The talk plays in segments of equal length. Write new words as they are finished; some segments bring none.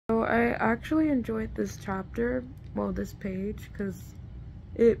So I actually enjoyed this chapter, well, this page, because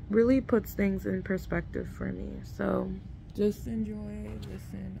it really puts things in perspective for me. So just enjoy,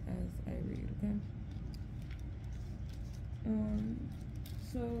 listen as I read, okay?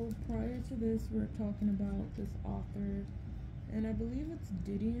 So prior to this, we're talking about this author, and I believe it's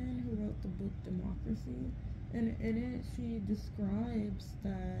Didion who wrote the book Democracy. And in it, she describes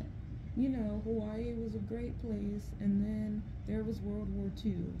that, Hawaii was a great place, and then there was World War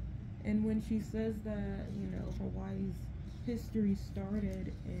II. And when she says that, Hawaii's history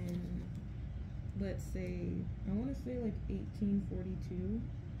started in, let's say, I want to say like 1842,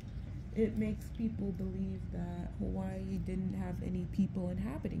 it makes people believe that Hawaii didn't have any people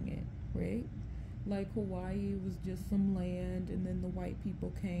inhabiting it, right? Like Hawaii was just some land, and then the white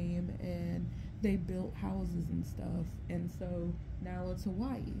people came and they built houses and stuff, and so now it's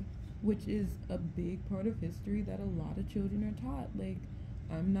Hawaii, which is a big part of history that a lot of children are taught. Like,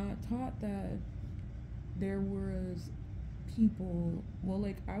 I'm not taught that there was people, well,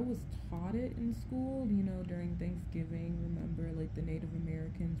 like, I was taught it in school, during Thanksgiving. Remember, like, the Native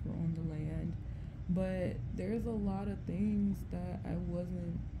Americans were on the land, but there's a lot of things that I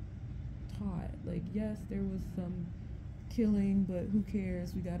wasn't taught. Like, yes, there was some killing, but who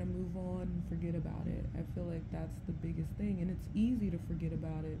cares? We gotta move on and forget about it. I feel like that's the biggest thing, and it's easy to forget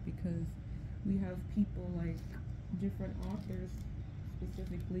about it because we have people like different authors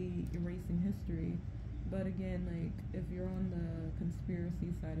specifically erasing history. But again, like, if you're on the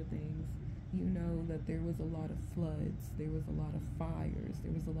conspiracy side of things, you know that there was a lot of floods, there was a lot of fires,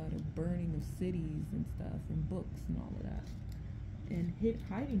 there was a lot of burning of cities and stuff, and books and all of that, and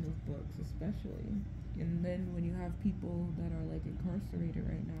hiding of books especially. And then when you have people that are like incarcerated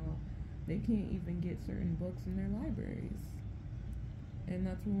right now, they can't even get certain books in their libraries. And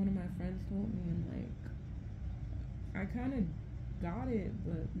that's what one of my friends told me, and like, I kind of got it,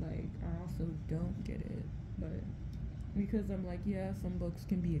 but like, I also don't get it. But because I'm like, yeah, some books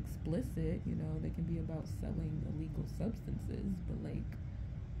can be explicit, they can be about selling illegal substances, but like,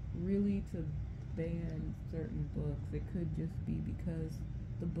 really to ban certain books, it could just be because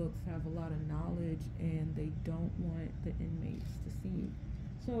the books have a lot of knowledge and they don't want the inmates to see.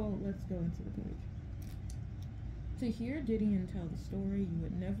 So let's go into the page. To hear Didion tell the story, you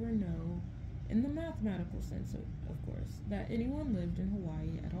would never know, in the mathematical sense of course, that anyone lived in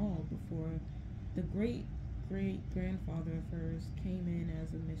Hawaii at all before the great-great-grandfather of hers came in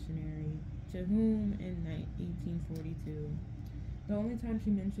as a missionary, to whom in 1842. The only time she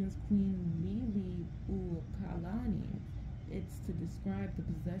mentions Queen Liliuokalani, it's to describe the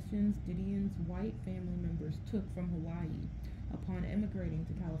possessions Didion's white family members took from Hawaii upon emigrating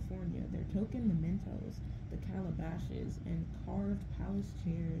to California. Their token mementos, the calabashes and carved palace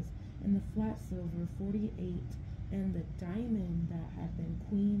chairs, and the flat silver 48, and the diamond that had been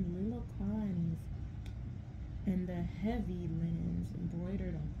Queen Liliuokalani's, and the heavy linens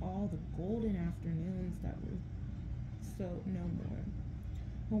embroidered on all the golden afternoons that were so no more.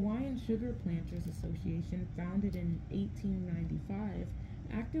 Hawaiian Sugar Planters Association, founded in 1895,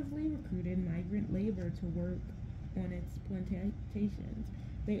 actively recruited migrant labor to work on its plantations.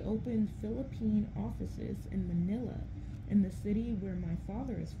 They opened Philippine offices in Manila, in the city where my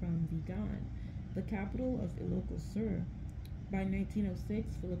father is from, Vigan, the capital of Ilocos Sur. By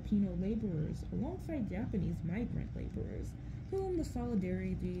 1906, Filipino laborers, alongside Japanese migrant laborers, whom the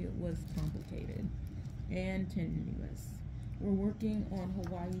solidarity was complicated and tenuous, were working on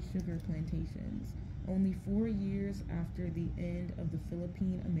Hawaii sugar plantations, only 4 years after the end of the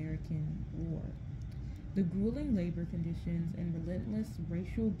Philippine-American War. The grueling labor conditions and relentless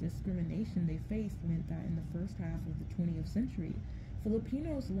racial discrimination they faced meant that in the first half of the 20th century,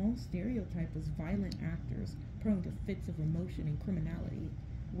 Filipinos, long stereotyped as violent actors, prone to fits of emotion and criminality,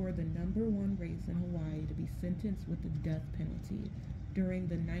 were the #1 race in Hawaii to be sentenced with the death penalty. During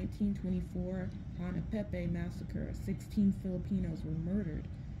the 1924 Hanapepe massacre, 16 Filipinos were murdered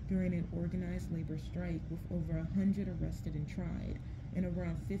during an organized labor strike, with over 100 arrested and tried, and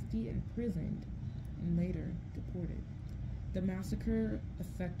around 50 imprisoned and later deported. The massacre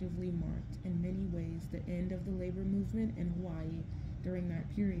effectively marked, in many ways, the end of the labor movement in Hawaii during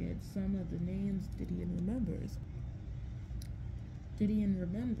that period. Some of the names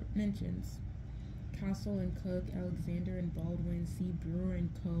Didion mentions Castle and Cook, Alexander and Baldwin, C. Brewer and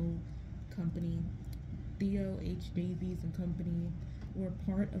Co. Company, Theo H. Davies and Company, were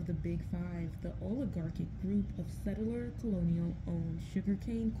part of the Big Five, the oligarchic group of settler colonial-owned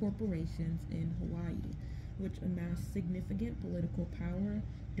sugarcane corporations in Hawaii, which amassed significant political power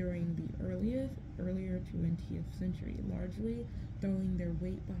during the earlier 20th century, largely throwing their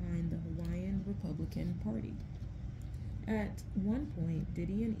weight behind the Hawaiian Republican Party. At one point,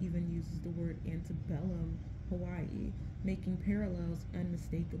 Didion even uses the word antebellum Hawaii, making parallels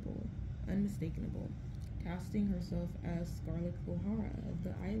unmistakable, casting herself as Scarlet O'Hara of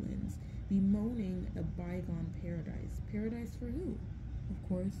the islands, bemoaning a bygone paradise. Paradise for who? Of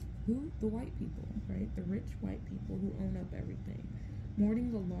course, who? The white people, right? The rich white people who own up everything,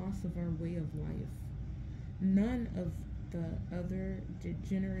 mourning the loss of our way of life. None of the other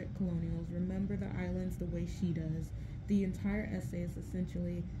degenerate colonials remember the islands the way she does. The entire essay is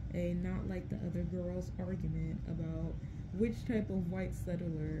essentially a not like the other girls argument about which type of white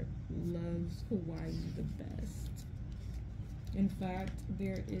settler loves Hawaii the best. In fact,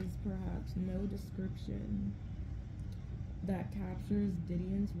 there is perhaps no description that captures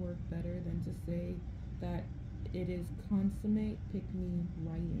Didion's work better than to say that it is consummate pick-me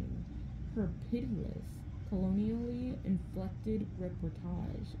writing. Her pitiless, colonially inflected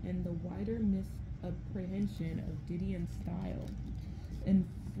reportage and the wider misapprehension of Didion's style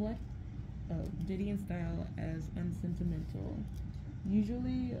Didion's style as unsentimental,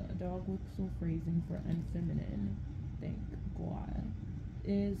 usually dog whistle phrasing for unfeminine, think Goa,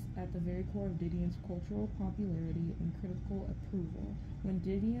 is at the very core of Didion's cultural popularity and critical approval. When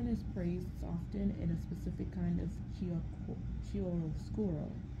Didion is praised, it's often in a specific kind of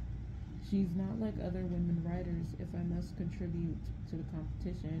chiaroscuro. She's not like other women writers, if I must contribute to the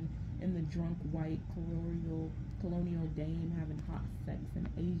competition, in the drunk white colonial dame having hot sex in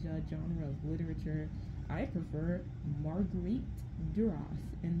Asia genre of literature. I prefer Marguerite Duras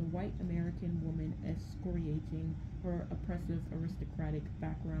in the white American woman excoriating her oppressive aristocratic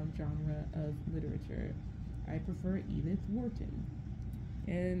background genre of literature. I prefer Edith Wharton.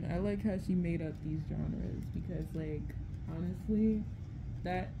 And I like how she made up these genres because, like, honestly,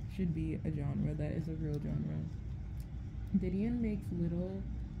 that should be a genre. That is a real genre. Didion makes little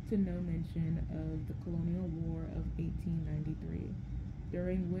to no mention of the colonial war of 1893,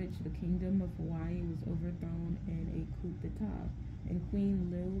 during which the kingdom of Hawaii was overthrown in a coup d'etat, and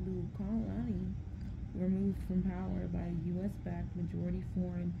Queen Liliuokalani removed from power by a U.S.-backed majority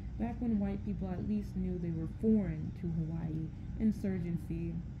foreign, back when white people at least knew they were foreign to Hawaii,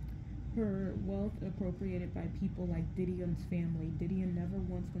 insurgency. Her wealth appropriated by people like Didion's family. Didion never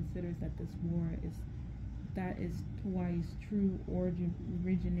once considers that this war is Hawaii's true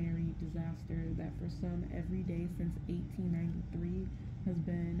originary disaster, that for some every day since 1893 has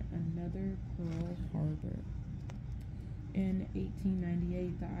been another Pearl Harbor. In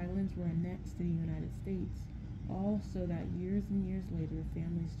 1898, the islands were annexed to the United States, all so that years and years later,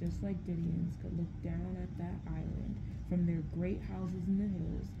 families just like Didion's could look down at that island from their great houses in the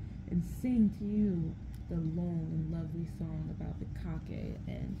hills and sing to you the long and lovely song about the kake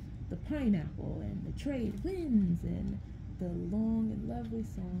and the pineapple and the trade winds, and the long and lovely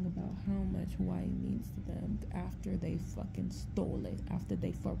song about how much Hawaii means to them after they fucking stole it, after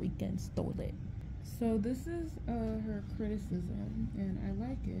they freaking stole it. So this is her criticism, and I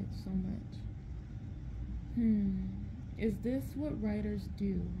like it so much. Is this what writers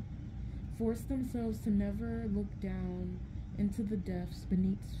do? Force themselves to never look down into the depths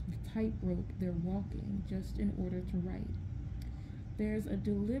beneath the tightrope they're walking just in order to write. There's a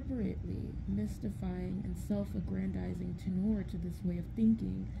deliberately mystifying and self-aggrandizing tenor to this way of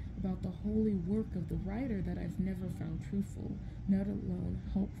thinking about the holy work of the writer that I've never found truthful, not alone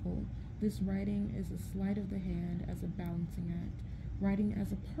helpful. This writing is a sleight of the hand as a balancing act, writing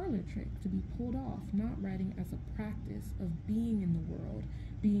as a parlor trick to be pulled off, not writing as a practice of being in the world,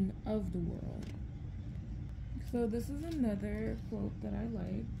 being of the world. So this is another quote that I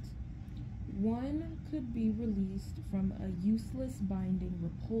liked. One could be released from a useless binding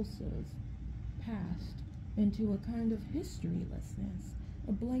repulsive past into a kind of historylessness,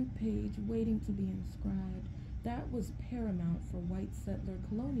 a blank page waiting to be inscribed. That was paramount for white settler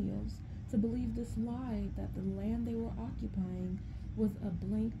colonials, to believe this lie that the land they were occupying was a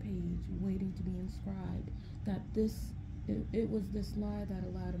blank page waiting to be inscribed, that it was this lie that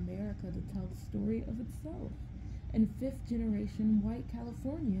allowed America to tell the story of itself, and fifth-generation white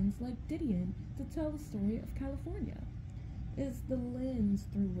Californians like Didion to tell the story of California. It's the lens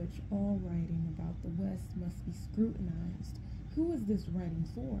through which all writing about the West must be scrutinized. Who is this writing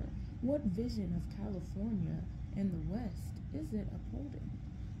for? What vision of California and the West is it upholding?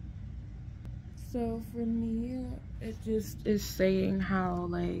 So for me, it just is saying how,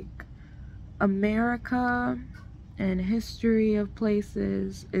 like, America and history of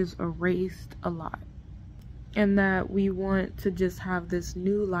places is erased a lot. And that we want to just have this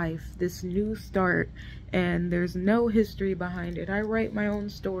new life, this new start, and there's no history behind it. I write my own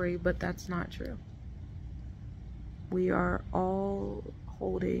story, but that's not true. We are all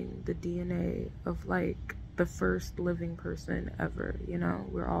holding the DNA of, like, the first living person ever, you know?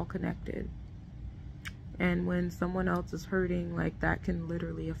 We're all connected. And when someone else is hurting, like, that can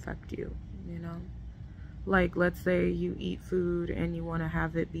literally affect you, you know? Like, let's say you eat food and you want to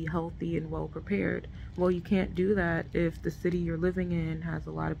have it be healthy and well prepared. Well, you can't do that if the city you're living in has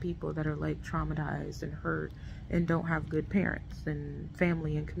a lot of people that are, like, traumatized and hurt and don't have good parents and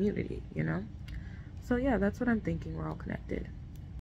family and community, you know? So yeah, that's what I'm thinking. We're all connected.